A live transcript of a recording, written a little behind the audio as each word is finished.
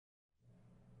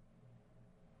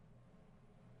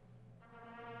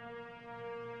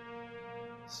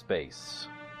space,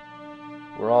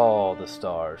 where all the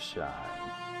stars shine.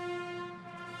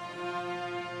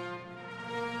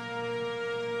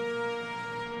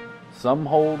 Some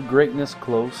hold greatness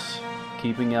close,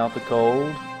 keeping out the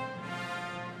cold,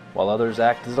 while others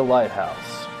act as a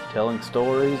lighthouse, telling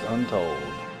stories untold.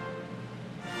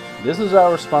 This is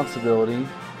our responsibility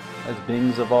as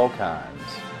beings of all kinds,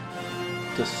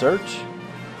 to search,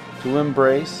 to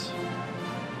embrace,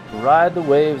 to ride the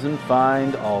waves and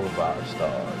find all of our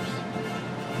stars.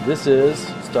 This is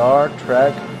Star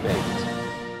Trek Fate.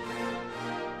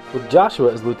 With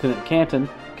Joshua as Lieutenant Canton,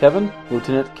 Kevin,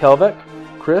 Lieutenant Kelvec,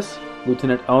 Chris,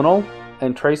 Lieutenant Onal,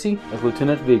 and Tracy as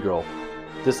Lieutenant Vigral.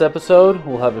 This episode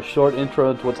will have a short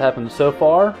intro to what's happened so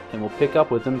far, and we'll pick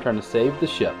up with them trying to save the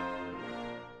ship.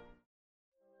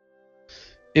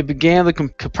 It began with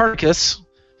Copernicus,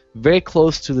 very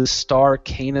close to the star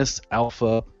Canis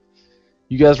Alpha.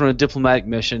 You guys were on a diplomatic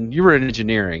mission. You were in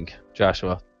engineering,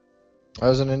 Joshua. I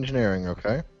was in engineering,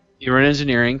 okay. You were in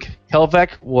engineering.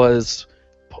 Kelvec was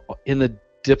in the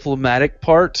diplomatic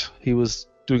part. He was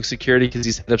doing security because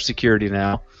he's head of security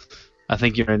now. I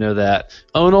think you already know that.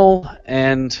 Onal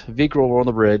and Vigral were on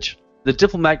the bridge. The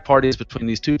diplomatic party is between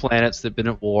these two planets that have been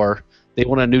at war. They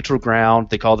want a neutral ground.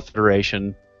 They call the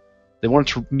Federation. They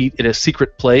wanted to meet at a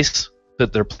secret place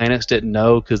that their planets didn't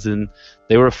know, because then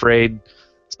they were afraid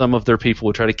some of their people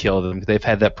would try to kill them. They've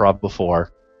had that problem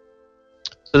before.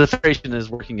 So the Federation is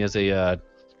working as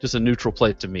just a neutral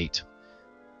place to meet.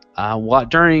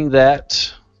 During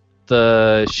that,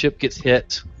 the ship gets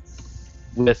hit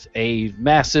with a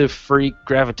massive freak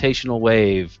gravitational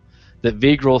wave that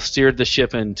Vigral steered the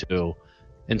ship into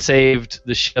and saved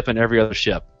the ship and every other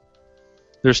ship.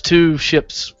 There's two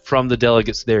ships from the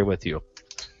delegates there with you.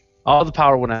 All the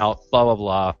power went out, blah, blah,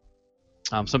 blah.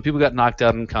 Some people got knocked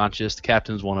out unconscious. The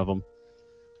captain's one of them.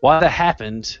 While that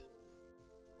happened,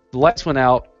 the lights went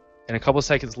out, and a couple of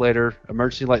seconds later,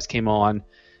 emergency lights came on,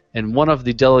 and one of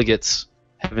the delegates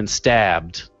had been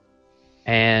stabbed.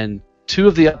 And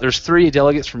there's three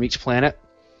delegates from each planet.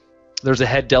 There's a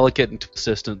head delegate and two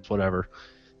assistants, whatever.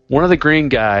 One of the green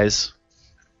guys,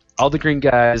 all the green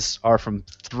guys are from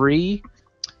three.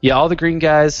 Yeah, all the green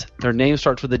guys, their name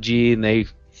starts with a G, and they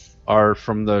are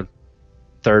from the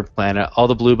third planet. All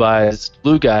the blue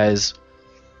guys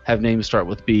have names start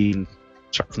with B and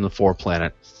start from the fourth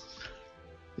planet.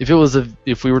 If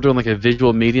we were doing like a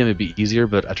visual medium, it'd be easier,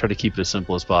 but I try to keep it as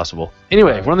simple as possible.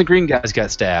 Anyway, one of the green guys got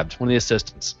stabbed, one of the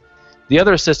assistants. The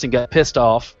other assistant got pissed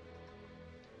off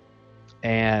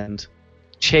and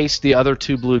chased the other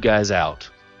two blue guys out.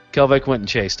 Kelvec went and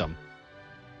chased them.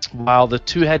 While the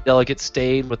two head delegates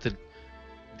stayed with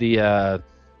the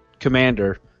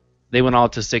commander, they went all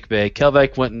to sickbay.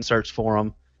 Kelvec went and searched for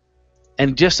them.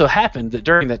 And it just so happened that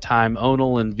during that time,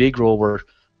 Onal and Vigral were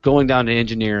going down to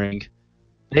engineering.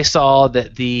 They saw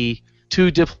that the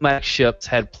two diplomatic ships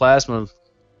had plasma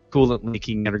coolant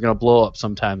leaking and are going to blow up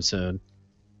sometime soon.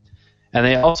 And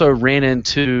they also ran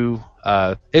into,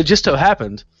 it just so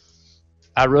happened,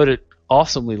 I wrote it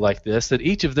awesomely like this, that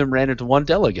each of them ran into one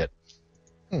delegate.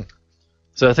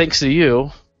 So thanks to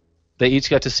you, they each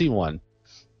got to see one.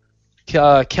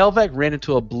 Kelvec ran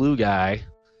into a blue guy,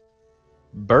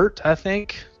 Bert, I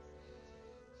think?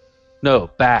 No,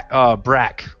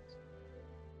 Brack.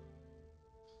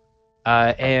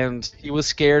 And he was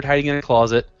scared, hiding in a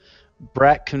closet.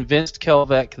 Brack convinced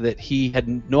Kelvec that he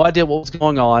had no idea what was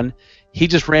going on. He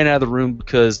just ran out of the room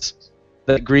because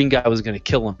that green guy was going to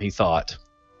kill him, he thought.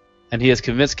 And he has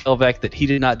convinced Kelvec that he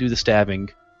did not do the stabbing.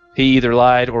 He either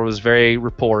lied or was very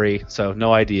rapporty, so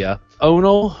no idea.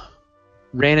 Onal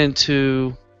ran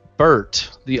into Bert,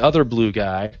 the other blue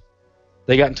guy.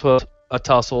 They got into a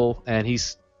tussle, and he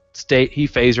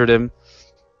phasered him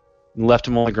and left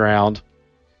him on the ground.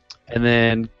 And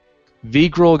then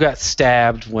Vigral got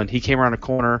stabbed when he came around a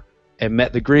corner and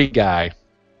met the green guy.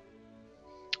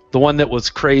 The one that was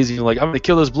crazy, like, I'm going to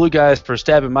kill those blue guys for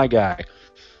stabbing my guy.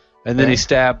 And then he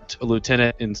stabbed a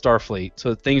lieutenant in Starfleet,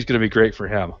 so things are going to be great for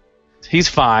him. He's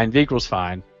fine. Vigral's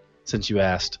fine, since you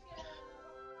asked.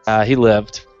 He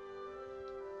lived.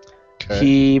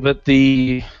 Okay. But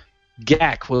the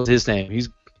Gak was his name.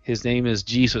 His name is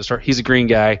G, so he's a green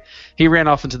guy. He ran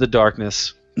off into the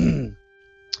darkness.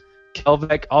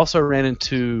 Kelvec also ran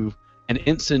into an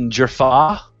ensign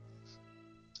Jaffa.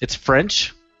 It's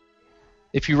French.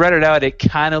 If you read it out, it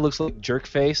kind of looks like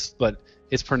jerkface, but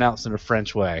it's pronounced in a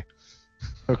French way.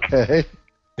 Okay.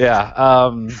 Yeah.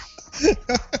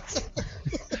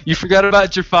 You forgot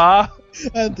about Jaffa?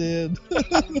 I did.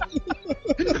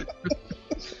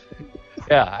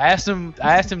 Yeah, I asked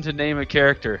him to name a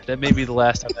character. That may be the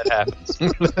last time that happens.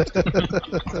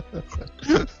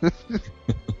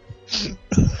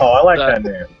 Oh, I like that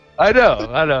name. I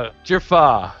know.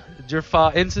 Jerfa.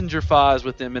 Ensign Jerfa is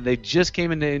with them, and they just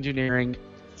came into engineering.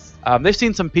 They've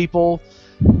seen some people.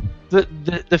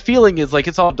 The feeling is like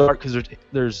it's all dark because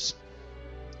there's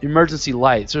emergency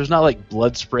lights. There's not like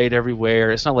blood sprayed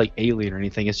everywhere. It's not like Alien or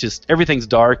anything. It's just everything's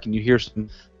dark, and you hear some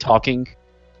talking.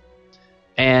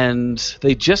 And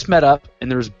they just met up, and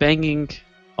there was banging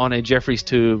on a Jeffries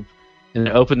tube, and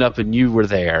it opened up, and you were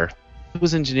there. It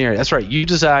was engineering. That's right. You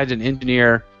designed an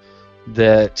engineer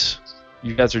that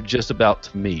you guys are just about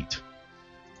to meet.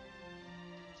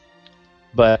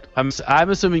 But I'm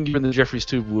assuming you're in the Jeffries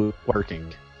tube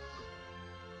working.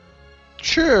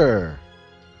 Sure.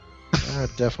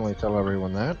 I'd definitely tell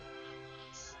everyone that.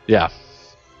 Yeah.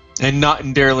 And not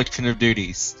in dereliction of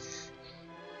duties.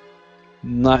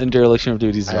 Not in dereliction of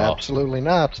duties at all. Absolutely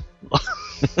not.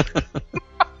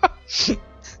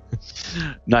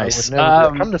 Nice.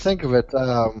 Come to think of it,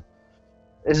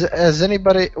 has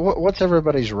anybody? What's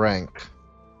everybody's rank?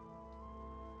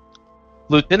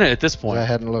 Lieutenant at this point. I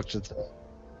hadn't looked at that.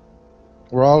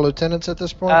 We're all lieutenants at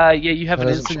this point? Yeah, you have That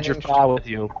an hasn't Ensign changed? Jerfa with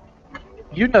you.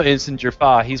 You know Ensign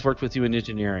Jerfa. He's worked with you in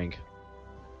engineering.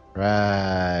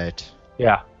 Right.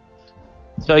 Yeah.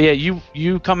 So yeah,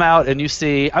 you come out and you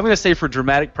see. I'm going to say for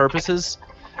dramatic purposes,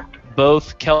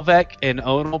 both Kelvec and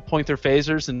Onal point their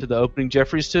phasers into the opening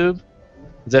Jeffries tube.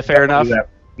 Is that fair enough? No,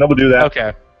 we'll do that.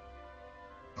 Okay.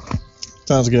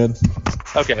 Sounds good.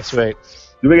 Okay, sweet.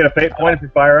 Do we get a fate point if we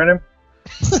fire on him?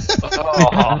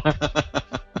 Oh.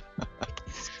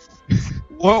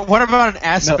 What about an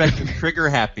aspect of trigger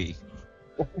happy?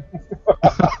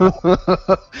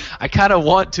 I kind of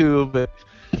want to, but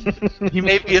he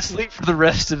may be asleep for the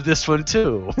rest of this one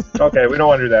too. Okay, we don't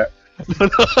want to do that.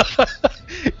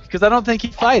 Because I don't think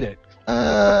he'd fight it.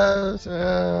 I'd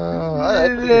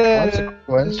be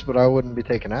consequence, but I wouldn't be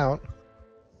taken out.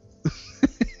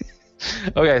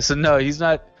 Okay, so no, he's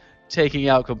not taking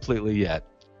out completely yet.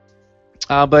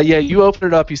 But yeah, you open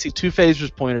it up, you see two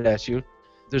phasers pointed at you.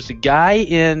 There's a guy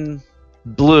in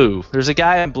blue.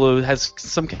 Has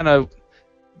some kind of,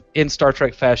 in Star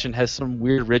Trek fashion, has some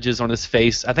weird ridges on his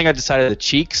face. I think I decided the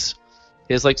cheeks.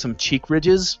 He has like some cheek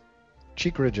ridges.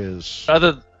 Cheek ridges.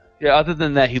 Other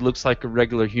than that, he looks like a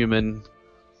regular human.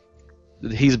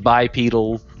 He's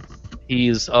bipedal.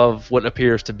 He's of what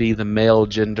appears to be the male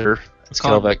gender. It's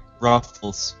called Kelvec.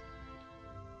 Ruffles.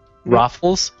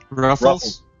 Ruffles?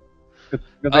 Ruffles?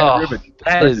 Oh,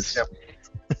 that is.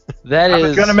 I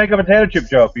was going to make a potato chip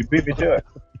joke. You beat me to it.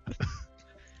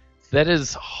 That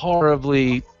is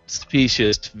horribly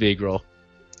specious, Vigral.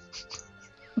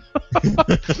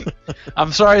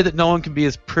 I'm sorry that no one can be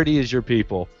as pretty as your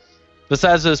people.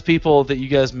 Besides those people that you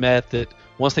guys met that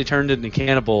once they turned into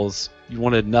cannibals, you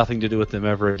wanted nothing to do with them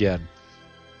ever again.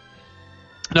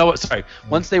 No, sorry.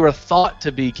 Once they were thought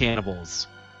to be cannibals.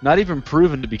 Not even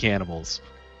proven to be cannibals.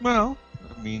 Well,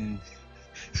 I mean,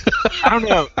 I don't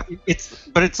know.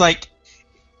 It's like,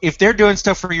 if they're doing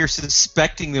stuff where you're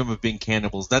suspecting them of being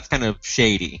cannibals, that's kind of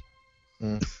shady.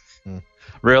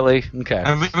 Really? Okay.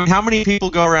 I mean, how many people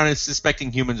go around and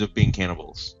suspecting humans of being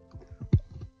cannibals?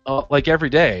 Like every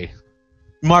day.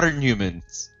 Modern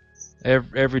humans.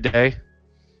 Every day.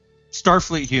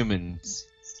 Starfleet humans.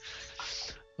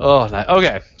 Oh, nice.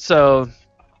 Okay. So,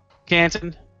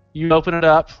 Canton, you open it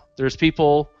up. There's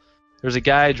people. There's a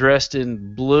guy dressed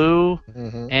in blue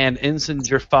and Ensign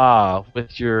Jerfa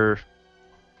with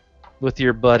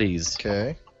your buddies.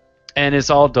 Okay. And it's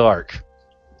all dark.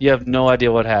 You have no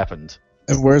idea what happened.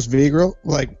 And where's Vigral?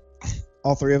 Like,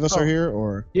 all three of us are here,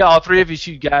 or? Yeah, all three of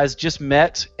you guys just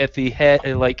met at the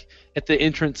at the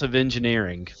entrance of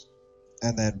engineering.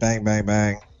 And then bang, bang,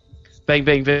 bang. Bang,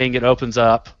 bang, bang. It opens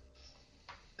up,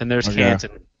 and there's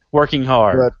Canton working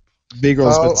hard. Good.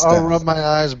 Vigral's been I'll stabbed. rub my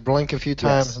eyes, blink a few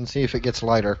times, and see if it gets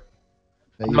lighter.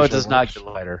 No, it does not get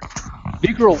lighter.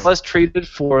 Vigral was treated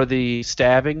for the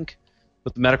stabbing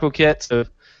with the medical kit, so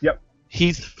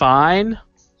he's fine.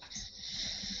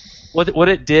 What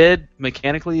it did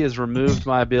mechanically is removed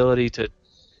my ability to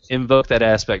invoke that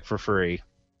aspect for free.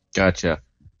 Gotcha.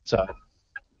 So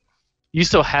you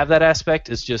still have that aspect.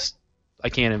 It's just I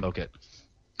can't invoke it.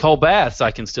 Cold baths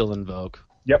I can still invoke.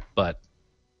 Yep. But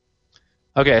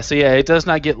okay, so yeah, it does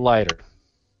not get lighter.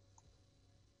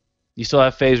 You still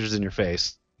have phasers in your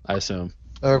face, I assume.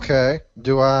 Okay.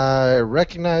 Do I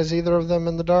recognize either of them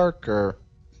in the dark, or?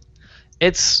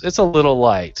 It's a little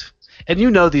light. And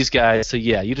you know these guys, so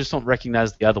yeah, you just don't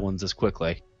recognize the other ones as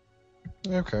quickly.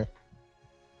 Okay.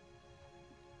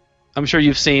 I'm sure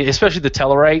you've seen, especially the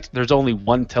Tellarite. There's only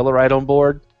one Tellarite on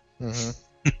board,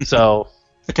 so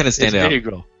They kind of stand it's out.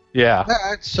 Vigral. Yeah.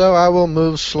 Alright, so I will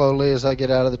move slowly as I get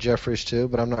out of the Jeffries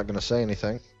tube, but I'm not going to say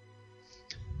anything.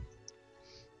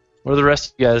 What are the rest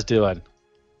of you guys doing?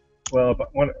 Well, if I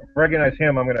recognize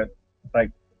him, I'm gonna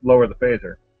lower the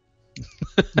phaser.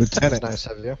 Lieutenant, Nice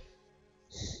of you.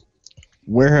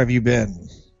 where have you been,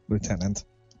 Lieutenant?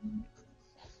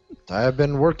 I have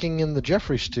been working in the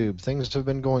Jeffries tube. Things have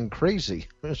been going crazy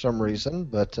for some reason,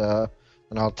 but and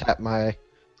I'll tap my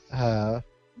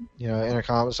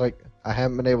intercom. It's like I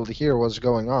haven't been able to hear what's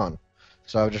going on,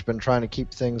 so I've just been trying to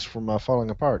keep things from falling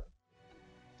apart.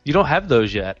 You don't have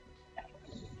those yet.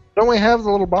 Don't we have the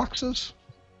little boxes?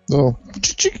 Oh,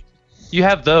 You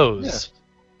have those. Yeah.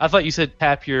 I thought you said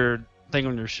tap your thing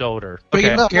on your shoulder. But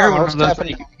Okay. you No, carry I one was of those.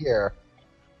 tapping it here.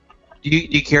 Do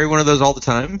you carry one of those all the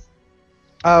time?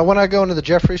 When I go into the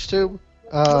Jeffries tube,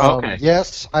 Okay.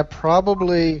 yes, I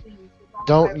probably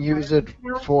don't use it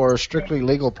for strictly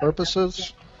legal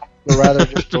purposes, but rather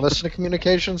just to listen to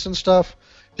communications and stuff,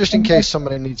 just in case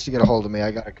somebody needs to get a hold of me.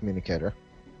 I got a communicator.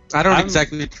 I don't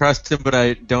exactly trust him, but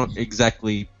I don't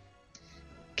exactly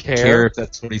care if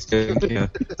that's what he's doing. Yeah.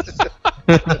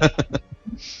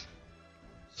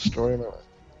 Story of my life.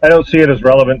 I don't see it as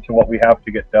relevant to what we have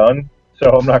to get done, so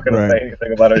I'm not going to say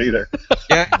anything about it either.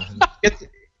 Yeah.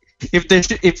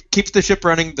 If keeps the ship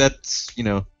running, that's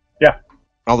Yeah.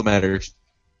 all that matters.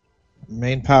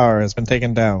 main power has been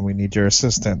taken down. We need your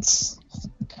assistance.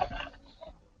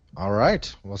 All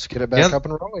right, let's get it back Yep. up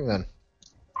and rolling then.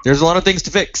 There's a lot of things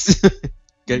to fix.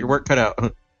 Get your work cut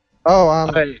out. Oh, I'm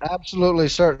Okay. absolutely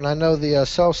certain. I know the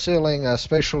self-sealing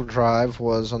spatial drive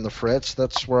was on the fritz.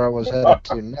 That's where I was headed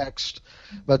to next.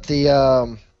 But the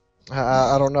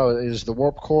I don't know. Is the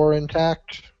warp core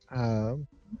intact?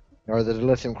 Are the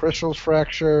lithium crystals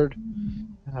fractured?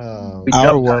 Our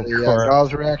warp The core.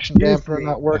 gauze reaction dampener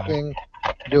not working.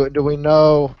 Do we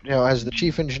know? Has the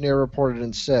chief engineer reported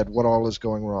and said what all is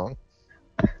going wrong?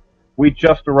 We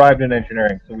just arrived in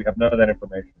engineering, so we have none of that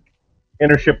information.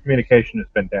 Intership communication has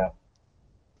been down.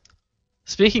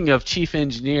 Speaking of chief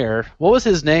engineer, what was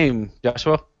his name,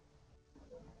 Joshua?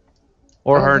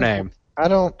 Or her name? I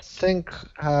don't think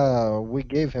we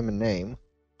gave him a name.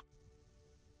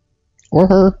 Or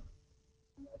her.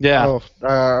 Yeah.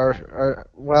 Oh,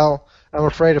 well, I'm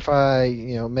afraid if I,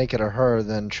 make it a her,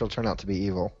 then she'll turn out to be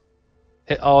evil.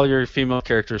 All your female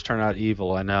characters turn out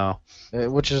evil, I know.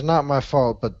 Which is not my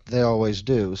fault, but they always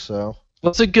do, so.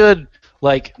 What's a good,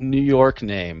 New York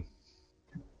name?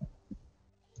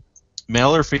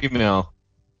 Male or female?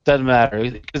 Doesn't matter,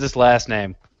 because it's last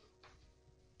name.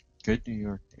 Good New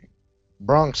York.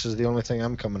 Bronx is the only thing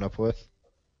I'm coming up with.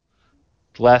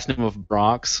 Last name of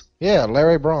Bronx. Yeah,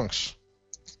 Larry Bronx.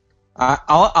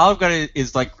 All I've got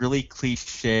is really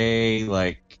cliche,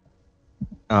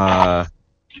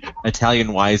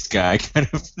 Italian wise guy kind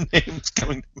of names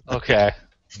coming. Okay.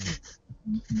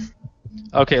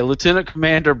 Okay, Lieutenant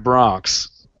Commander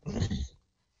Bronx.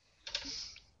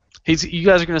 You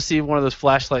guys are going to see one of those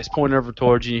flashlights pointing over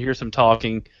towards you, and you hear some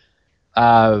talking.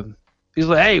 He's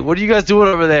like, hey, what are you guys doing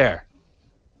over there?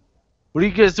 What are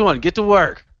you guys doing? Get to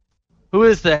work. Who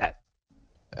is that?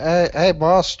 Hey,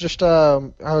 boss,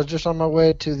 I was just on my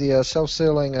way to the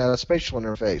self-sealing spatial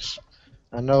interface.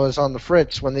 I know it's on the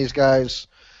fritz when these guys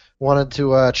wanted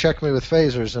to check me with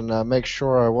phasers and make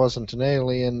sure I wasn't an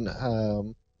alien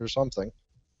or something.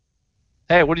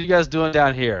 Hey, what are you guys doing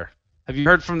down here? Have you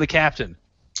heard from the captain?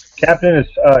 Captain is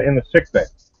in the sick bay.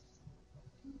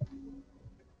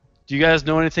 Do you guys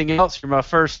know anything else? You're my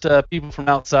first people from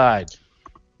outside.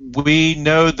 We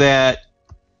know that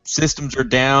systems are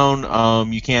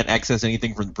down. You can't access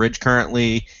anything from the bridge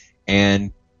currently,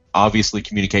 and obviously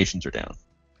communications are down.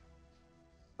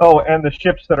 Oh, and the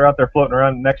ships that are out there floating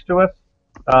around next to us,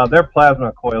 their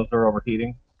plasma coils are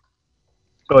overheating.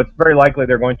 So it's very likely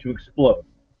they're going to explode.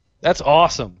 That's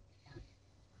awesome.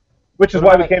 Which is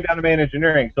why we came down to main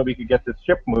engineering, so we could get this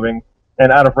ship moving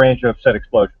and out of range of said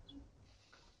explosions.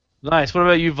 Nice. What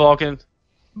about you, Vulcan?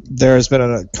 There has been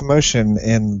a commotion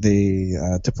in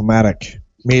the diplomatic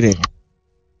meeting.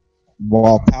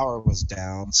 While power was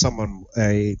down,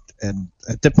 a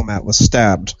diplomat was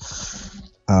stabbed.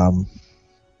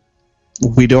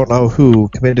 We don't know who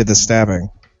committed the stabbing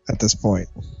at this point.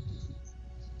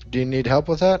 Do you need help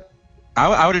with that?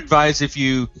 I would advise if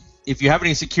you have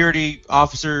any security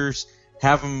officers,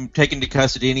 have them take into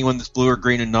custody anyone that's blue or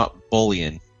green and not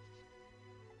bullying.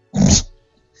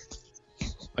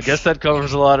 I guess that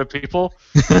covers a lot of people.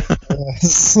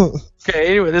 Okay,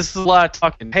 anyway, this is a lot of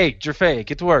talking. Hey, Jerfei,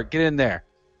 get to work. Get in there.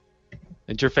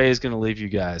 And Jerfei is going to leave you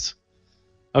guys.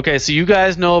 Okay, so you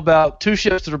guys know about 2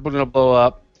 ships that are going to blow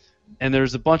up, and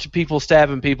there's a bunch of people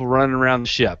stabbing people running around the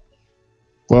ship.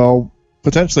 Well,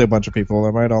 potentially a bunch of people.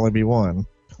 There might only be one.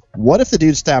 What if the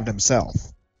dude stabbed himself?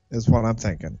 Is what I'm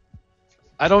thinking.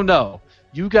 I don't know.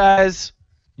 You guys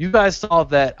You guys solve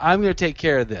that. I'm going to take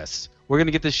care of this. We're going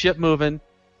to get the ship moving.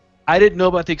 I didn't know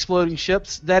about the exploding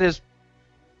ships. That is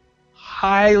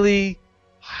highly,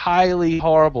 highly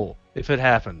horrible if it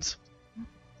happens.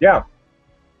 Yeah.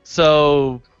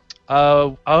 So,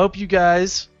 I hope you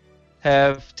guys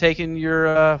have taken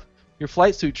your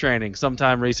flight suit training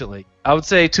sometime recently. I would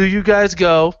say to you guys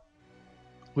go.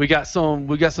 We got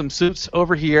some suits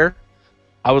over here.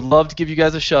 I would love to give you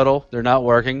guys a shuttle. They're not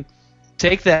working.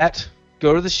 Take that,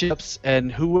 go to the ships,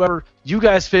 and whoever you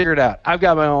guys figure it out. I've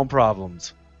got my own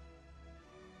problems.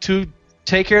 To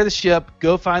take care of the ship,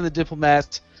 go find the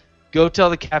diplomats, go tell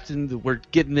the captain that we're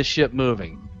getting this ship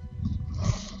moving.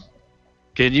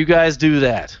 Can you guys do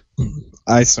that?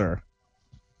 Aye, sir.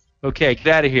 Okay, get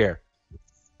out of here.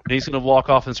 And he's going to walk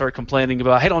off and start complaining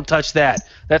about, hey, don't touch that.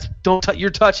 You're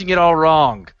touching it all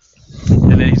wrong.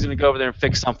 And then he's going to go over there and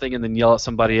fix something and then yell at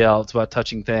somebody else about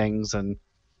touching things. And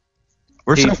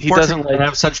We're so he doesn't fortunate to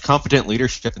have such competent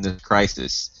leadership in this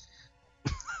crisis.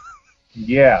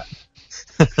 Yeah.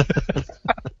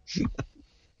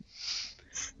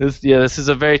 This is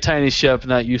a very tiny ship,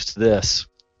 not used to this.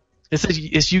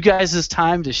 It's you guys'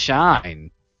 time to shine.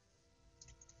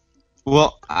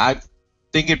 Well, I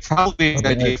think it'd probably be a good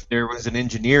idea if there was an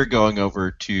engineer going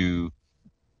over to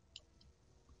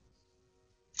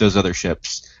those other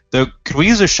ships. Though, could we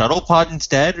use a shuttle pod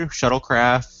instead?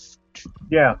 Shuttlecraft?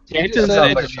 Yeah. Canton's That an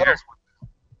sounds like engineer.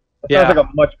 That sounds like a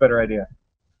much better idea.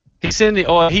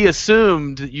 He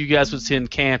assumed that you guys would send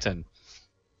Canton.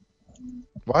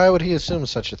 Why would he assume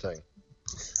such a thing?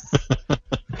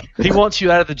 He wants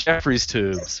you out of the Jeffries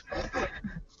tubes.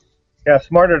 Yeah,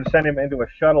 smarter to send him into a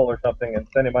shuttle or something and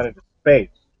send him out into space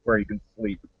where he can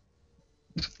sleep.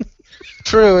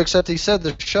 True, except he said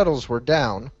the shuttles were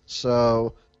down,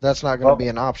 so that's not going to be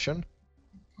an option.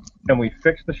 Can we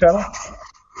fix the shuttle?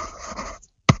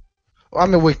 I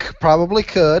mean, we probably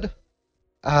could.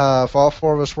 If all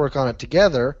four of us work on it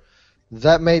together,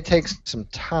 that may take some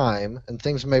time, and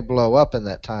things may blow up in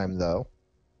that time, though.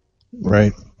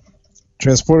 Right.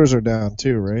 Transporters are down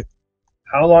too, right?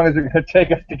 How long is it going to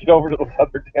take us to get over to those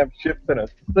other damn ships in a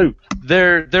suit?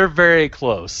 They're very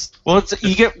close. Well,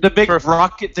 you get the big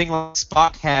rocket thing like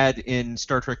Spock had in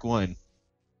Star Trek 1.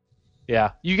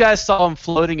 Yeah, you guys saw them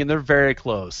floating, and they're very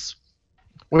close.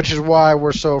 Which is why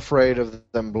we're so afraid of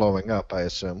them blowing up, I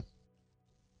assume.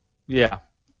 Yeah,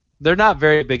 they're not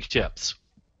very big ships.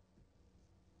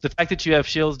 The fact that you have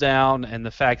shields down and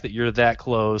the fact that you're that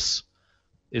close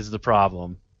is the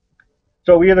problem.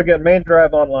 So we either get main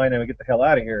drive online and we get the hell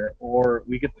out of here, or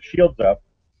we get the shields up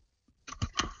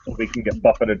so we can get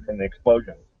buffeted from the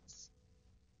explosion.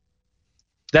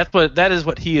 That is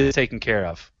what he is taking care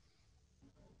of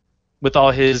with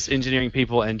all his engineering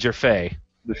people and Jerfei.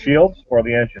 The shields or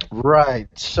the engine? Right.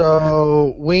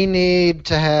 So we need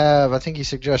to have, I think he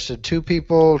suggested 2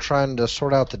 people trying to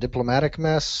sort out the diplomatic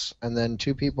mess, and then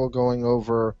 2 people going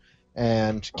over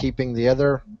and keeping the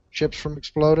other ships from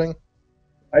exploding.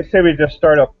 I say we just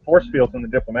start up force fields in the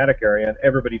diplomatic area and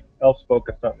everybody else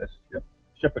focus on this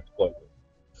ship explosion.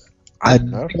 I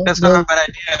Okay. think that's not a bad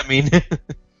idea. I mean,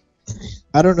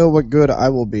 I don't know what good I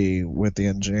will be with the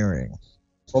engineering.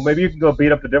 Well, maybe you can go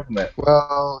beat up the diplomat.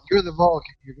 Well, you're the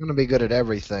Vulcan. You're going to be good at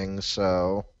everything,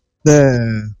 so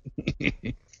that's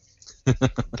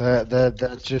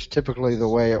just typically the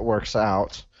way it works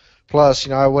out. Plus,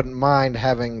 I wouldn't mind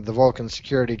having the Vulcan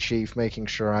security chief making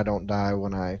sure I don't die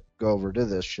when I go over to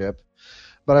this ship.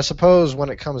 But I suppose when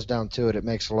it comes down to it, it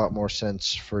makes a lot more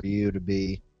sense for you to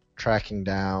be tracking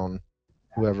down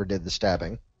whoever did the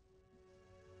stabbing.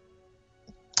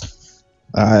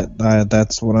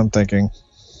 That's what I'm thinking.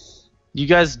 You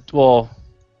guys, well,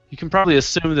 you can probably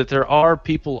assume that there are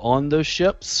people on those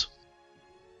ships,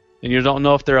 and you don't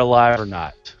know if they're alive or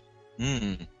not.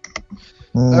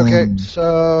 Okay,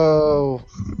 so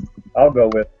I'll go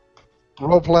with.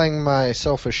 role-playing my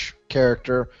selfish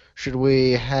character, should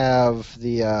we have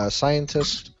the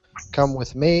scientist come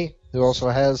with me, who also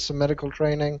has some medical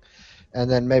training, and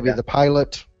then maybe the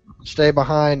pilot stay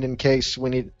behind in case we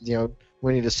need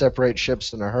to separate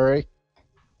ships in a hurry?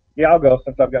 Yeah, I'll go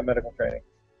since I've got medical training.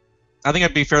 I think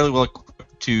I'd be fairly well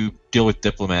equipped to deal with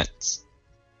diplomats.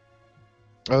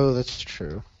 Oh, that's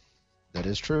true. That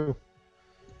is true.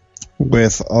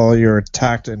 With all your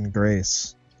tact and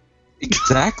grace.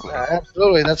 Exactly.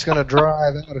 Absolutely, that's going to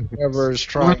drive out whoever is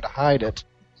trying to hide it.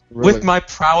 Really With my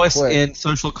prowess quick. in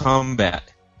social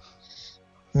combat.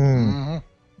 Mhm.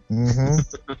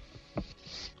 Mm-hmm.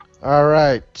 All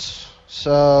right.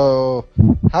 So,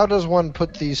 how does one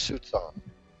put these suits on?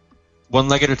 One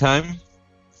leg at a time?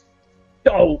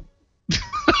 Oh!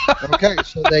 Okay,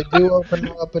 so they do open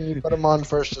up and you put them on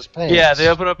first as pants. Yeah, they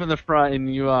open up in the front,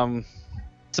 and you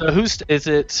So is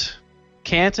it?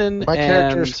 Canton My and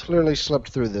character's clearly slipped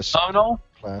through this Onal?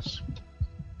 class.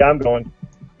 Yeah, I'm going.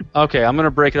 Okay, I'm gonna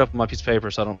break it up on my piece of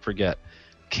paper so I don't forget.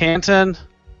 Canton,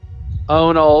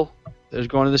 Onal, they're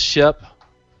going to the ship,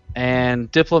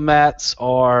 and diplomats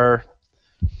are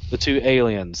the two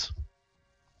aliens.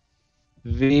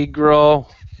 Vigral,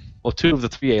 well, two of the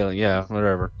three aliens, yeah,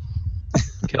 whatever.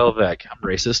 Kelvec, I'm I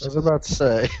racist. was about to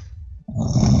say.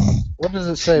 What does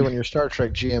it say when your Star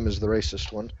Trek GM is the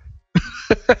racist one?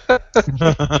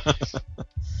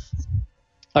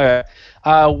 Alright,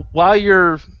 while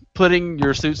you're putting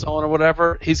your suits on or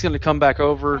whatever, he's going to come back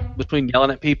over between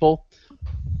yelling at people,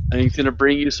 and he's going to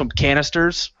bring you some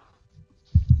canisters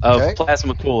of Okay.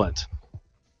 plasma coolant.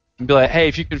 And be like, hey,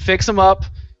 if you can fix them up,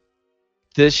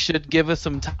 this should give us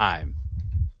some time.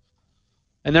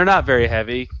 And they're not very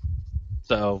heavy,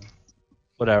 so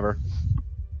whatever.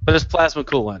 But it's plasma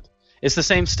coolant. It's the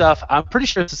same stuff. I'm pretty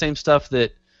sure it's the same stuff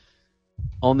that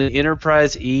on the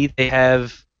Enterprise E they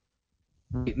have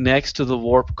right next to the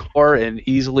warp core and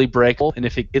easily breakable. And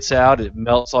if it gets out, it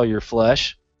melts all your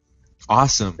flesh.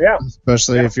 Awesome. Yeah.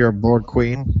 Especially if you're a board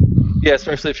queen. Yeah,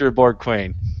 especially if you're a Borg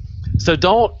Queen. So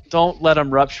don't let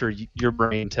him rupture. Your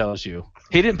brain tells you.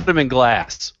 He didn't put him in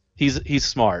glass. He's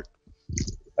smart.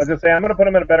 I was gonna say I'm gonna put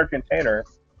them in a better container.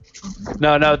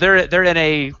 No, they're in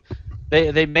a.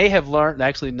 They may have learned.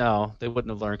 Actually, no, they wouldn't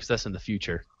have learned because that's in the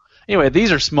future. Anyway,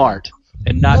 these are smart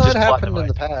and not Well, just it plot happened in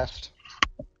the device. past.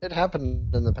 It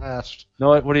happened in the past.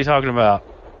 No, what are you talking about?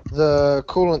 The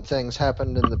coolant things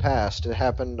happened in the past. It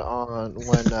happened on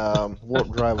when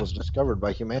warp drive was discovered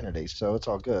by humanity, so it's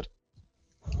all good.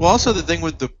 Well, also the thing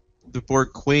with the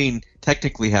Borg Queen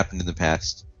technically happened in the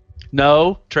past.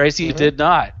 No, Tracy, it did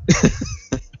not.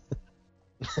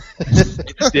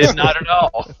 It did not at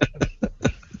all.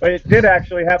 But it did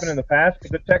actually happen in the past,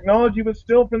 but the technology was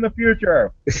still from the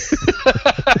future.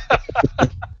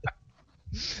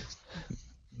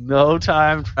 No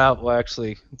time travel,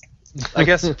 actually. I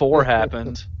guess 4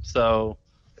 happened. So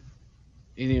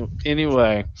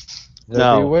anyway,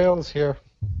 There'll be no. whales here.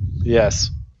 Yes.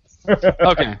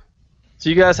 Okay. So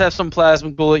you guys have some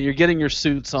plasma bullet. You're getting your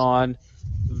suits on.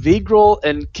 Vigral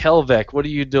and Kelvec, what are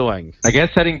you doing? I guess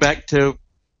heading back to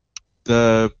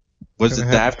the Gonna the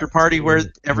head after party where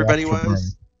the everybody after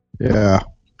was? Yeah.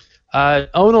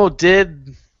 Ono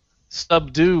did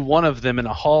subdue one of them in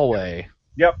a hallway.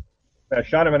 Yep. I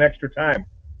shot him an extra time.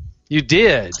 You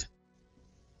did.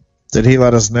 Did he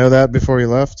let us know that before he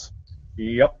left?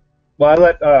 Yep. Well, I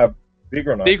let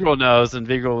Vigro know. Vigral knows, and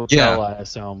Vigral will Yeah. tell, I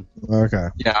assume. Okay.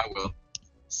 Yeah, I will.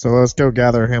 So let's go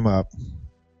gather him up.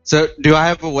 So, do I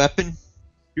have a weapon?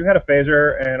 You had a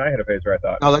phaser, and I had a phaser, I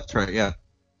thought. Oh, that's right, yeah.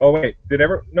 Oh, wait.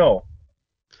 No.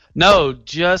 No,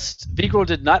 just Vigral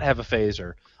did not have a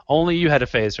phaser. Only you had a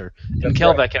phaser, and That's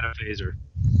Kelvec right. had a phaser.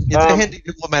 It's a Um, handy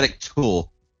diplomatic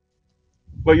tool.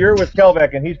 Well, you're with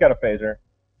Kelvec, and he's got a phaser.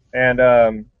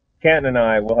 And Canton and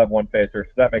I will have one phaser,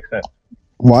 so that makes sense.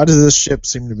 Why does this ship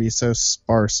seem to be so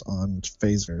sparse on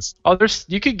phasers? Oh,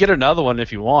 you could get another one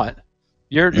if you want.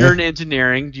 You're in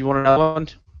engineering. Do you want another one?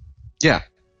 Yeah.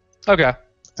 Okay.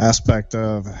 Aspect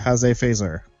of has a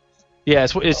phaser. Yeah,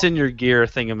 it's in your gear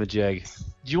thingamajig.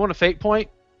 Do you want a fate point?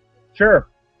 Sure.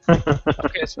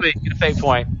 Okay, sweet. Get a fate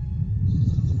point.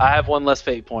 I have one less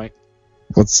fate point.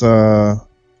 What's that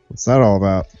all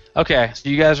about? Okay, so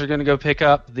you guys are going to go pick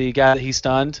up the guy that he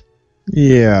stunned?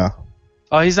 Yeah.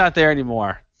 Oh, he's not there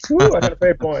anymore. Woo, I got a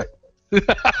fate point.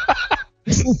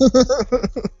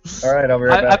 All right, I'll be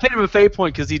right I back. paid him a fate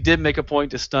point because he did make a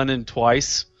point to stun him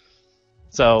twice.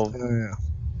 So Yeah.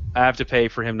 I have to pay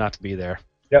for him not to be there.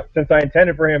 Yep, since I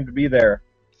intended for him to be there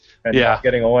and Yeah. not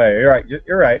getting away. You're right.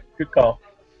 You're right. Good call.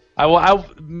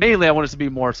 Mainly I want it to be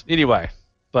more anyway,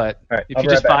 but All right, if I'll you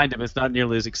be just right back. find him, it's not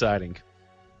nearly as exciting.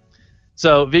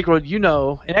 So Vigro,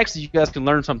 and actually you guys can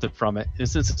learn something from it. And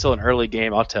since it's still an early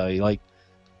game, I'll tell you.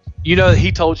 That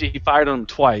he told you he fired on him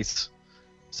twice,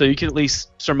 so you can at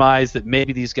least surmise that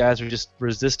maybe these guys are just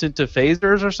resistant to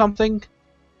phasers or something.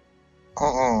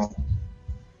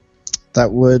 That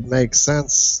would make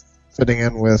sense, fitting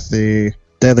in with the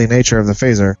deadly nature of the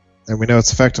phaser. And we know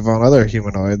it's effective on other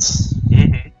humanoids,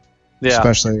 Yeah.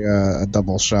 especially a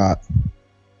double shot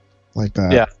like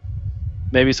that. Yeah.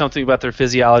 Maybe something about their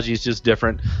physiology is just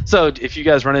different. So if you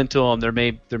guys run into them, there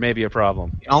may be a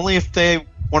problem. Only if they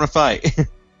want to fight.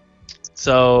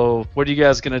 So what are you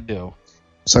guys gonna do?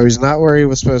 So he's not where he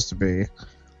was supposed to be.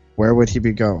 Where would he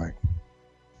be going?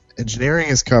 Engineering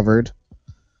is covered.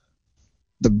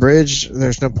 The bridge,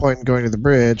 there's no point in going to the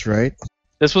bridge, right?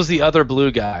 This was the other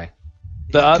blue guy.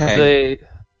 Okay.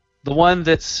 The one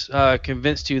that's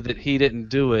convinced you that he didn't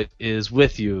do it is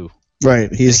with you.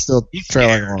 Right, he's still He's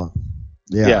trailing scared. along.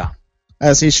 Yeah.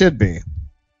 As he should be.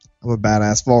 I'm a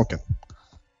badass Vulcan.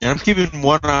 And I'm keeping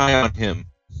one eye on him.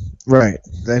 Right.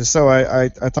 And so I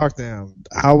talked to him.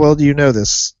 How well do you know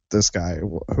this guy?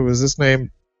 Who is this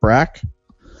name? Brack?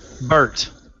 Bert.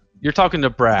 You're talking to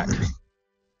Brack.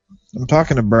 I'm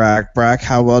talking to Brack. Brack,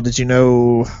 how well did you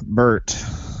know Bert?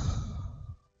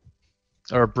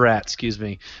 Or Brat, excuse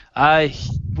me.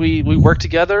 We work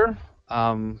together.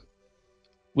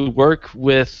 We work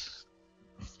with.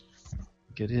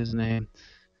 Get his name.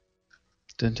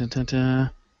 Dun, dun, dun,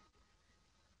 dun.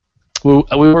 We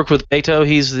work with Beto.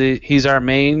 He's our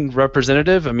main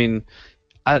representative. I mean,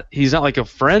 he's not like a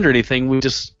friend or anything.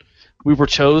 We were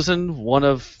chosen. One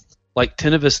of like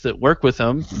 10 of us that work with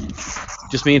him.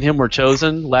 Just me and him were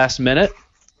chosen last minute.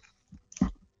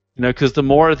 Because the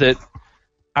more that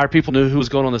our people knew who was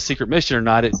going on the secret mission or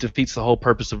not, it defeats the whole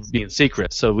purpose of being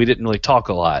secret. So we didn't really talk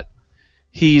a lot.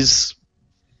 He's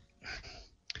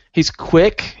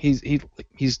quick. He's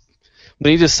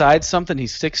when he decides something, he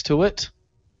sticks to it.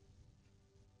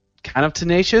 Kind of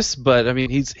tenacious, but I mean,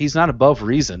 he's not above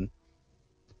reason.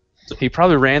 So he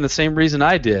probably ran the same reason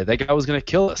I did. That guy was going to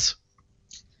kill us,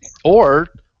 or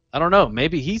I don't know.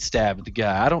 Maybe he stabbed the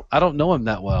guy. I don't know him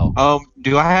that well.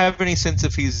 Do I have any sense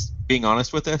if he's being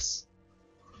honest with us?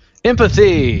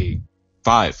 Empathy.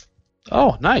 5.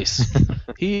 Oh, nice.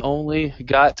 He only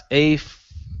got a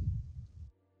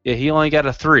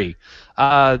 3.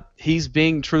 He's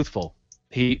being truthful.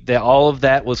 All of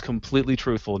that was completely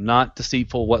truthful, not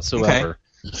deceitful whatsoever.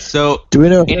 Okay. So, Do we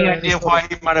know? any idea why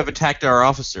he might have attacked our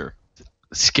officer?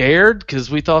 Scared because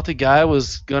we thought the guy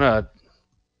was gonna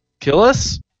kill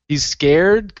us. He's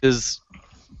scared because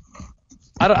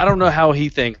I don't know how he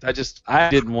thinks. I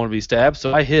didn't want to be stabbed,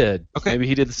 so I hid. Okay. Maybe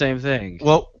he did the same thing.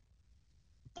 Well,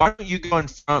 why don't you go in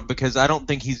front? Because I don't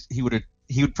think he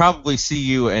would probably see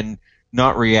you and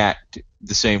not react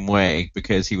the same way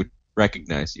because he would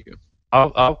recognize you.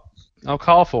 I'll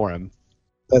call for him.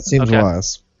 That seems Okay.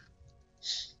 wise.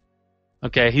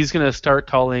 Okay, he's gonna start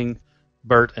calling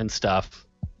Bert and stuff.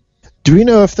 Do we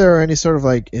know if there are any sort of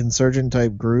like insurgent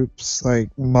type groups, like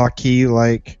Maquis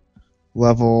like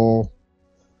level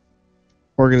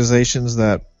organizations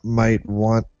that might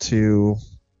want to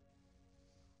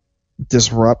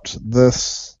disrupt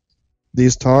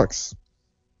these talks?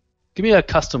 Give me a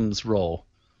customs roll.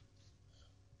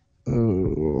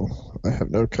 Oh, I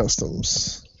have no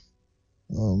customs.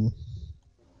 And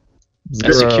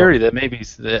 0. security, that maybe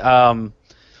just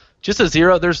a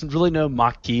 0. There's really no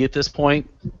Maquis at this point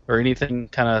or anything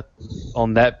kind of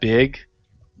on that big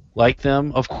like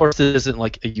them. Of course, it isn't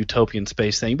like a utopian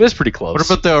space thing, but it's pretty close. What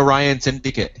about the Orion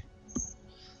Syndicate?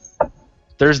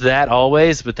 There's that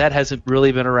always, but that hasn't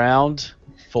really been around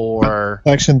for.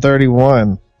 Section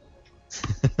 31.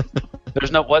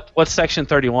 There's no what's Section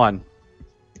 31?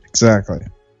 Exactly.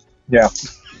 Yeah.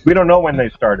 We don't know when they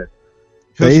started.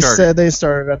 Who They started? said they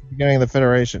started at the beginning of the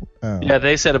Federation. Oh, Yeah,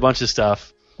 they said a bunch of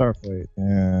stuff. Starfleet.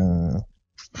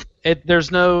 Yeah.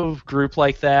 There's no group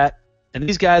like that, and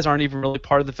these guys aren't even really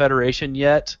part of the Federation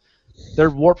yet. They're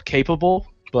warp capable,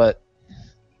 but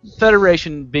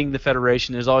Federation, being the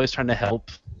Federation, is always trying to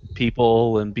help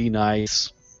people and be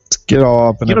nice. Let's get all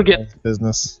up in You don't everyone's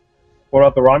business. What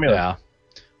about the Romulans? Yeah,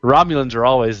 Romulans are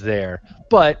always there,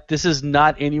 but this is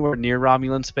not anywhere near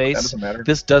Romulan That space. doesn't matter.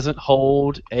 This doesn't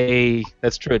hold a.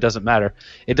 That's true. It doesn't matter.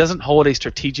 It doesn't hold a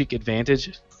strategic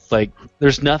advantage. Like,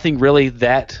 there's nothing really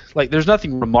there's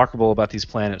nothing remarkable about these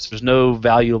planets. There's no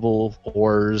valuable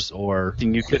ores or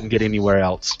thing you couldn't get anywhere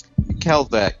else.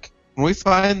 Kelvec, when we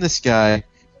find this guy,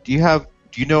 do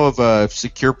you know of a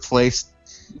secure place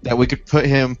that we could put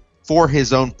him for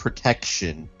his own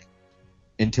protection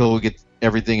until we get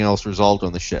everything else resolved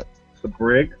on the ship? The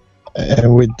brig?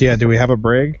 And do we have a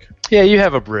brig? Yeah, you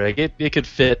have a brig. It could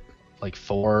fit like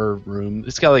 4 rooms.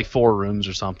 It's got like 4 rooms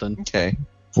or something. Okay.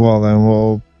 Well, then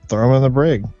we'll throw him in the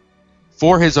brig.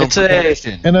 For his own It's a-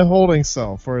 protection. In a holding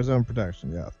cell for his own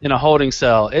protection, yeah. In a holding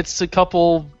cell. It's a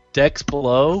couple decks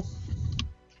below,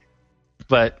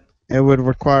 but It would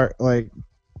require, I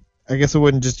guess it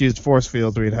wouldn't just use force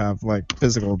fields. We'd have,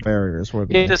 physical barriers,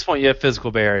 wouldn't at we? this point you have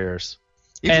physical barriers.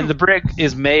 Even- And the brig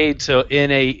is made so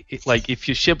if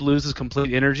your ship loses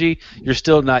complete energy, you're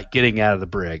still not getting out of the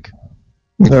brig.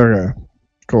 Okay,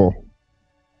 cool.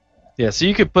 Yeah, so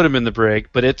you could put him in the brig,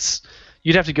 but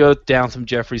you'd have to go down some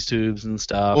Jeffries tubes and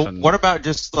stuff. Well, and what about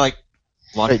just locking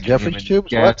Wait, Jeffries him in tubes?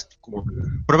 guest quarters?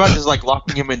 What about just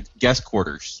locking him in guest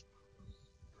quarters?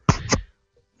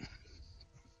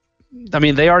 I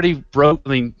mean, they already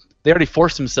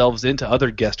forced themselves into other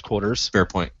guest quarters. Fair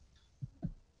point.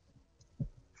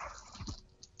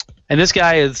 And this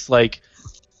guy is like,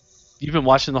 you've been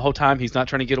watching the whole time. He's not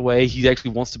trying to get away. He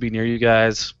actually wants to be near you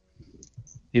guys.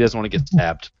 He doesn't want to get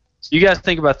stabbed. So you guys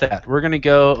think about that. We're going to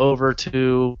go over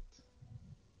to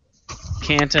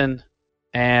Canton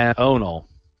and Onal.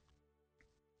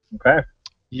 Okay.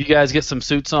 You guys get some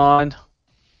suits on.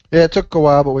 Yeah, it took a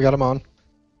while, but we got them on.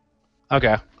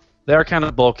 Okay. They're kind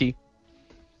of bulky.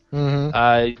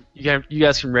 Mm-hmm. You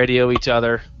guys can radio each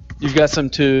other. You've got some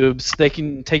tubes. They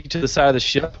can take you to the side of the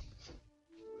ship.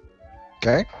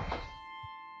 Okay.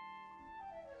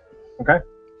 Okay.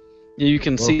 You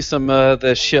can see some of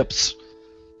the ships.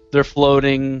 They're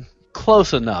floating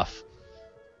close enough.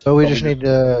 So we just need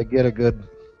to get a good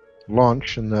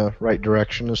launch in the right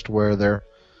direction as to where they're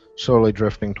slowly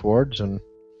drifting towards, and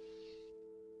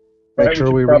make Right,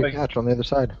 sure we should probably- reattach on the other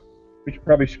side. We should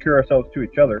probably secure ourselves to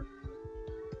each other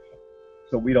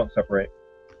so we don't separate.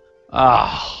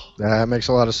 Ah, That makes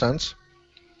a lot of sense.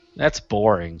 that's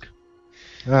boring.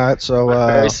 All right, so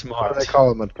Very what smart. do they call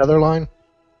them? A tether line?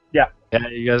 Yeah,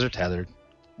 you guys are tethered.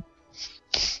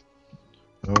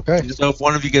 Okay. So if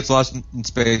one of you gets lost in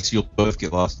space, you'll both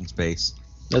get lost in space.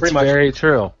 That's Pretty much. very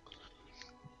true.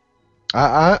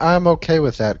 I'm okay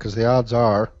with that because the odds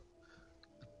are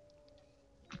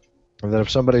that if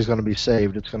somebody's going to be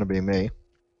saved, it's going to be me.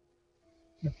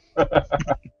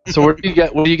 So what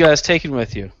are you guys taking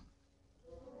with you?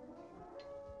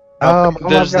 All I've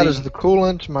There's got the- is the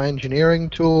coolant, my engineering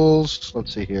tools.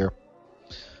 Let's see here.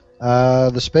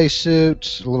 The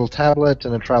spacesuit, a little tablet,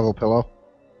 and a travel pillow.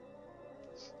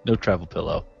 No travel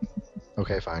pillow.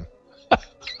 Okay, fine.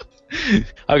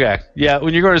 Okay, yeah.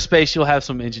 When you're going to space, you'll have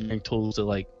some engineering tools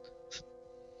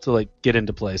to get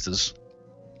into places.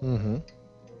 Mm-hmm.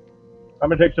 I'm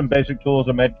going to take some basic tools,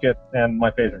 a med kit, and my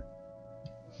phaser.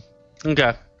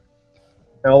 Okay.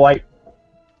 And a light.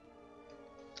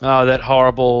 Oh, that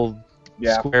horrible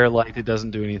Yeah. square light that doesn't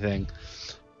do anything.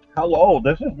 Hello,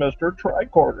 this is Mr.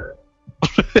 Tricorder.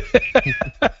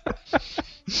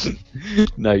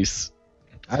 Nice.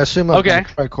 I assume I've Okay.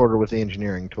 got a tricorder with the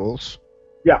engineering tools.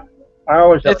 I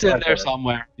always have It's in a there tricorder.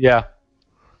 somewhere. Yeah.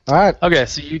 All right. Okay,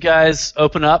 so you guys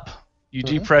open up. You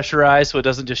Mhm. depressurize so it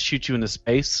doesn't just shoot you into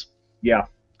space. Yeah.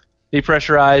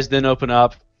 Depressurize, then open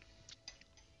up.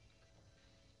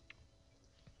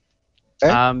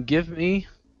 Okay. Give me.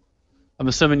 I'm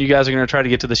assuming you guys are going to try to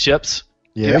get to the ships.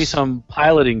 Give me Yes. some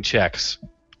piloting checks.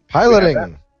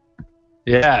 Piloting.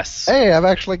 Yes. Hey, I've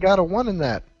actually got a 1 in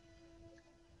that.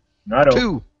 No, I don't.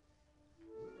 2.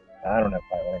 I don't have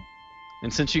piloting.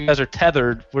 And since you guys are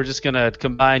tethered, we're just going to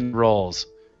combine rolls.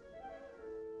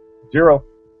 0.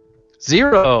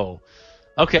 0.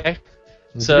 Okay.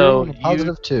 So Zero and a you-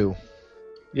 positive 2.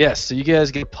 Yes, so you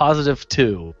guys get positive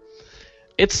 2.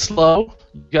 It's slow.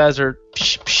 You guys are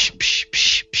psh, psh, psh,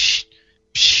 psh, psh,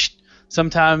 psh.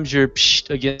 Sometimes you're psh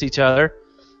against each other.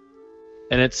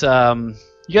 And it's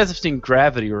you guys have seen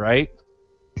Gravity, right?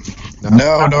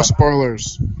 No, no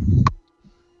spoilers.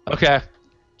 Okay.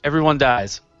 Everyone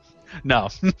dies. No.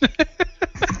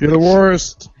 You're the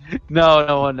worst.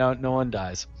 no one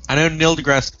dies. I know Neil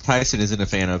deGrasse Tyson isn't a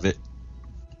fan of it.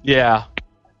 Yeah.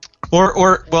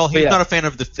 Or well, he's Yeah. not a fan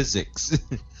of the physics.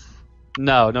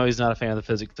 No, he's not a fan of the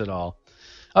physics at all.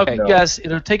 Okay, No. guys,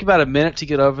 it'll take about a minute to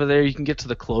get over there. You can get to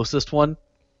the closest one.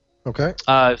 Okay.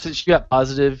 Since you got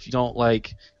positive, you don't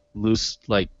lose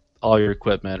all your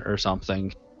equipment or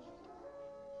something.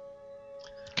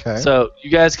 Okay. So you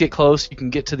guys get close. You can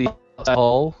get to the outside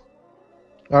hull.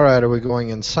 All right, are we going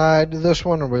inside this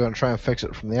one, or are we going to try and fix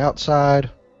it from the outside?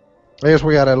 I guess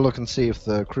we got to look and see if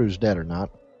the crew's dead or not.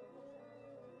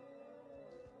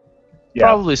 Yeah.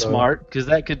 Probably so- smart, because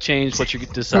that could change what you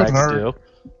decide to hurt.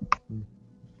 do.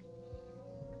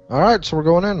 All right, so we're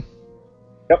going in.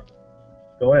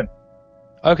 Go in.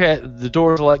 Okay, the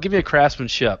doors will give me a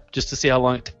craftsmanship just to see how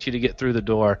long it takes you to get through the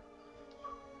door.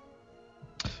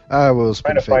 I will Trying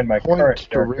spend to a fate find my point current to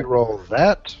character. reroll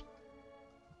that.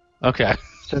 Okay.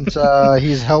 Since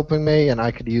he's helping me and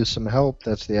I could use some help,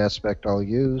 that's the aspect I'll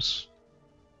use.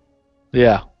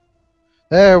 Yeah.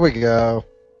 There we go.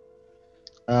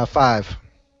 5.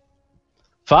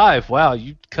 5. Wow,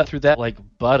 you cut through that like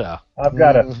butter. I've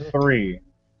got a Mhm. 3.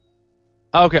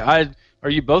 Okay, are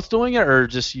you both doing it or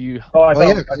just you? Oh, I Well, thought,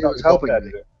 yeah, 'cause I he thought was we both helping had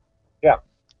me. to do it.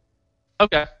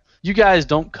 Okay. You guys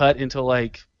don't cut into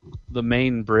the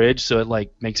main bridge, so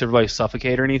it makes everybody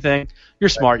suffocate or anything. You're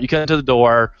smart. You cut into the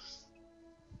door.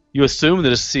 You assume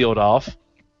that it's sealed off,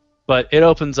 but it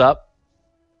opens up,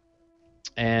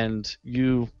 and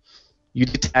you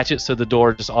detach it so the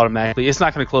door just automatically. It's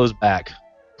not going to close back,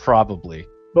 probably.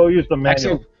 We'll use the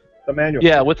manual. Actually, the manual.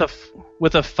 yeah, with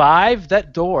a 5,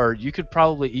 that door you could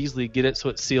probably easily get it so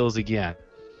it seals again.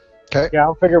 Okay. Yeah,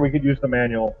 I figure we could use the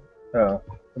manual. The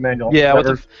manual. Yeah,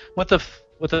 levers. with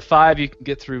the 5, you can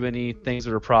get through any things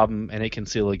that are a problem, and it can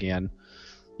seal again.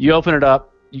 You open it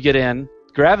up, you get in.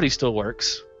 Gravity still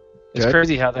works. It's Good.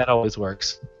 crazy how that always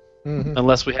works. Mhm.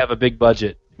 Unless we have a big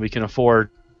budget, we can afford.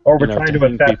 Or we're you know, trying to to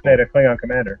hang assassinate a Klingon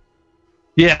commander.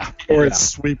 Yeah. Or yeah. it's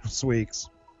sweep sweeks.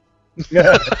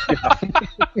 Yeah.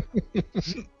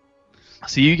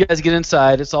 So you guys get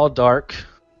inside. It's all dark.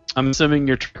 I'm assuming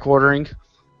you're tricordering.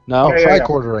 No. Yeah, yeah.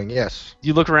 Tricordering, yes.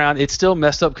 You look around. It's still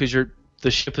messed up because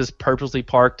the ship is purposely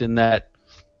parked in that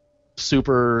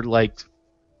super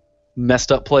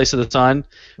messed up place of the sun.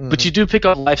 But Mhm. you do pick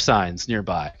up life signs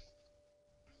nearby.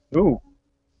 Ooh.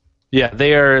 Yeah,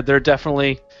 they're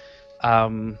definitely.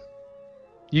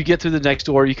 You get through the next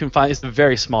door. You can find it's a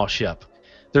very small ship.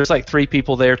 There's 3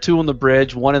 people there, 2 on the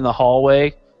bridge, 1 in the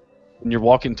hallway. And you're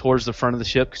walking towards the front of the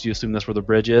ship because you assume that's where the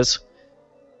bridge is.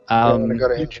 I'm going to go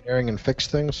to engineering and fix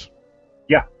things.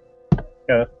 Yeah.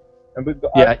 And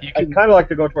Yeah, I'd kind of like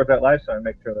to go towards that life sign and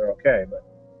make sure they're okay. But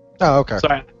Oh, okay.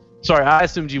 Sorry, I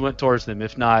assumed you went towards them.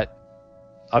 If not,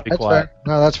 I'll be That's quiet. fair.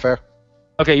 No, that's fair.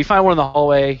 Okay, you find one in the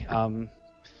hallway.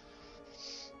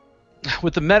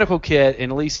 With the medical kit,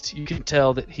 and at least you can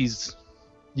tell that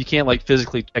you can't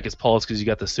physically check his pulse because you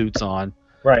got the suits on.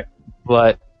 right.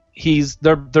 But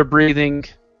they're breathing,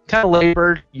 kind of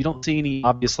labored. You don't see any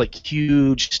obvious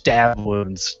huge stab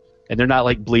wounds, and they're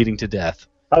not bleeding to death.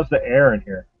 How's the air in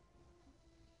here?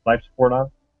 Life support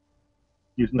on?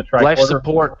 Using the tricorder? Life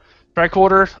support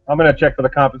tricorder. I'm going to check for the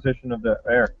composition of the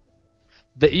air.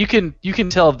 That you can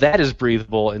tell that is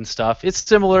breathable and stuff. It's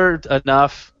similar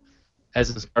enough as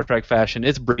in Star Trek fashion.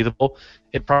 It's breathable.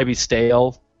 It'd probably be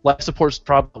stale. Life support's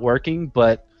probably working,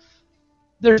 but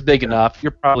there's big enough.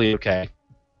 You're probably okay.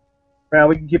 Well,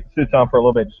 we can keep the suits on for a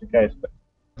little bit just in case. But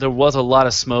There was a lot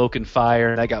of smoke and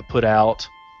fire that got put out,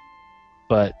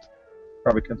 but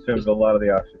probably consumes a lot of the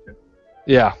oxygen.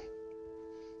 yeah.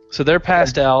 So they're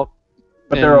passed out,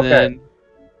 But and they're okay.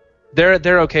 then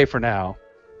they're okay for now.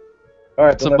 All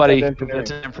right, so Somebody let's head to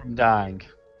prevents engineering. him from dying.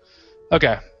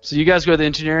 Okay, so you guys go to the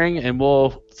engineering, and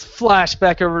we'll flash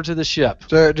back over to the ship.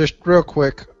 So just real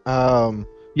quick, Yes,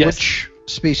 which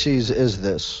species is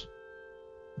this?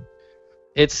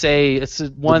 it's a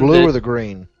The one blue that or the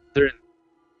green?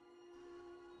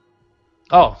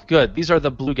 Oh, good. These are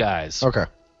the blue guys. Okay.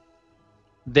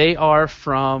 They are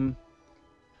from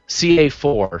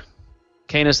CA4,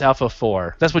 Canis Alpha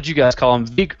 4. That's what you guys call them.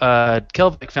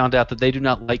 Kelvik found out that they do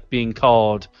not like being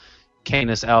called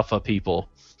Canis Alpha people,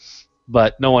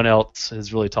 but no one else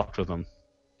has really talked with them.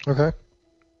 Okay.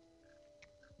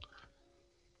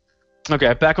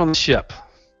 Okay, back on the ship.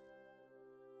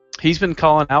 He's been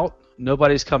calling out.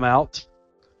 Nobody's come out.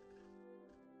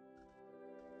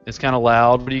 It's kind of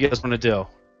loud. What do you guys want to do?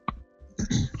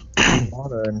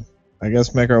 Modern. I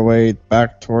guess make our way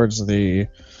back towards the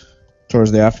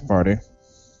after party.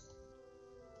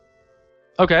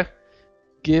 Okay.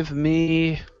 Give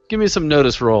me some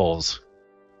notice rolls.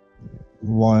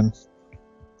 1.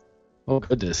 Oh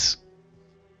goodness.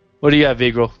 What do you got,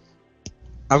 Vigral?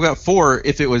 I've got 4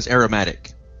 if it was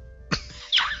aromatic.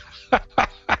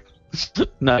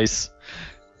 Nice.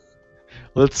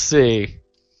 Let's see.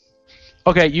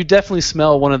 Okay, you definitely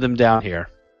smell one of them down here.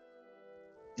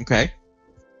 Okay.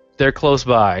 They're close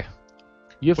by.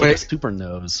 You have a Wait. super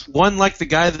nose. One like the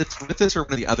guy that's with us, or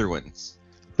one of the other ones?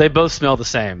 They both smell the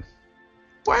same.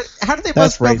 What? How do they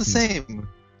That's both smell the racist. same?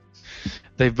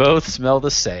 They both smell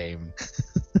the same.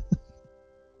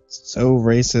 So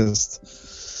racist.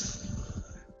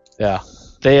 Yeah.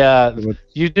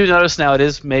 You do notice now it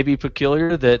is maybe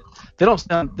peculiar that they don't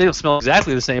smell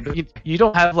exactly the same, but you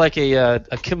don't have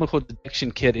a chemical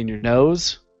detection kit in your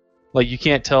nose. You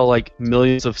can't tell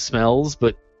millions of smells,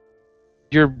 but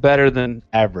you're better than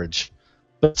average.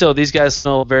 But still, these guys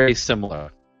smell very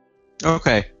similar.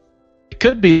 Okay. It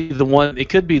could be it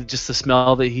could be just the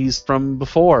smell that he's from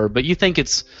before, but you think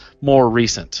it's more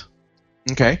recent.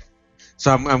 Okay.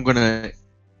 So I'm going to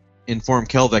inform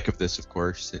Kelvek of this, of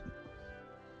course.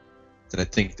 That I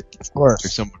think that Of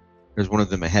course. there's one of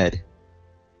them ahead.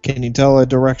 Can you tell a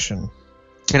direction?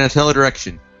 Can I tell a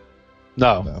direction?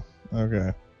 No. No.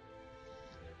 Okay.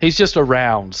 He's just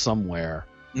around somewhere.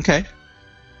 Okay.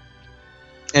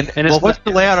 And it's what's not-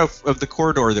 the layout of the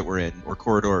corridor that we're in, or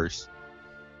corridors?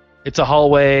 It's a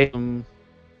hallway,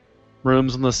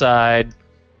 rooms on the side.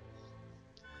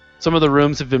 Some of the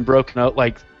rooms have been broken out,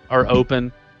 are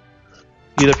open.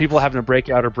 Either people having to break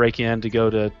out or break in to go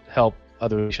to help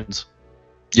other nations.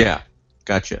 Yeah.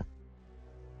 Gotcha.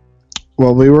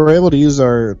 Well, we were able to use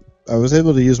I was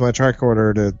able to use my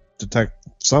tricorder to detect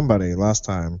somebody last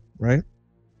time, right?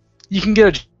 You can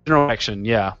get a general action,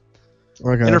 yeah.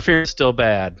 Okay. Interference is still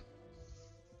bad.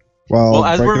 Well,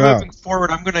 as break we're it out. moving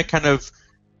forward, I'm going to kind of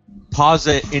pause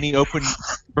at any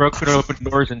broken open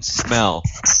doors and smell.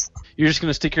 You're just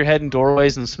gonna stick your head in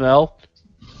doorways and smell?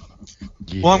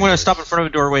 Well, I'm going to stop in front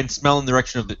of a doorway and smell in the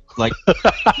direction of the, like,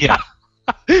 yeah.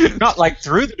 Not like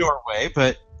through the doorway,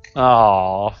 but...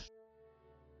 Aww.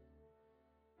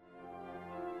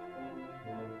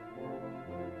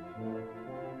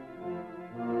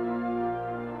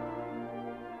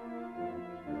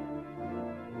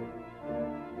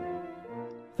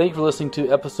 Thank you for listening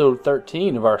to episode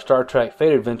 13 of our Star Trek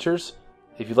Fate Adventures.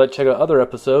 If you'd like to check out other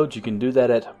episodes, you can do that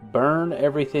at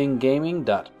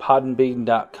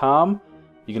burneverythinggaming.podbean.com.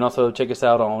 You can also check us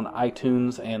out on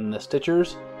iTunes and the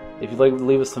Stitchers. If you'd like to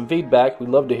leave us some feedback, we'd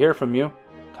love to hear from you.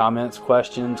 Comments,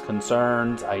 questions,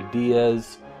 concerns,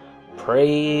 ideas,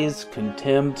 praise,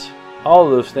 contempt, all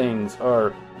of those things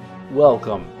are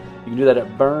welcome. You can do that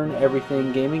at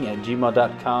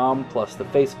burneverythinggaming@gmail.com, plus the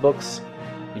Facebooks.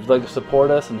 If you'd like to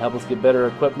support us and help us get better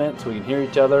equipment so we can hear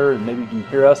each other and maybe you can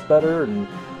hear us better and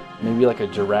maybe like a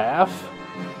giraffe,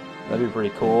 that'd be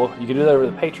pretty cool. You can do that over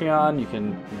the Patreon. You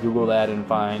can Google that and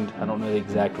find, I don't know the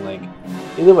exact link.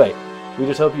 Either way, we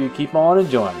just hope you keep on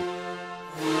enjoying.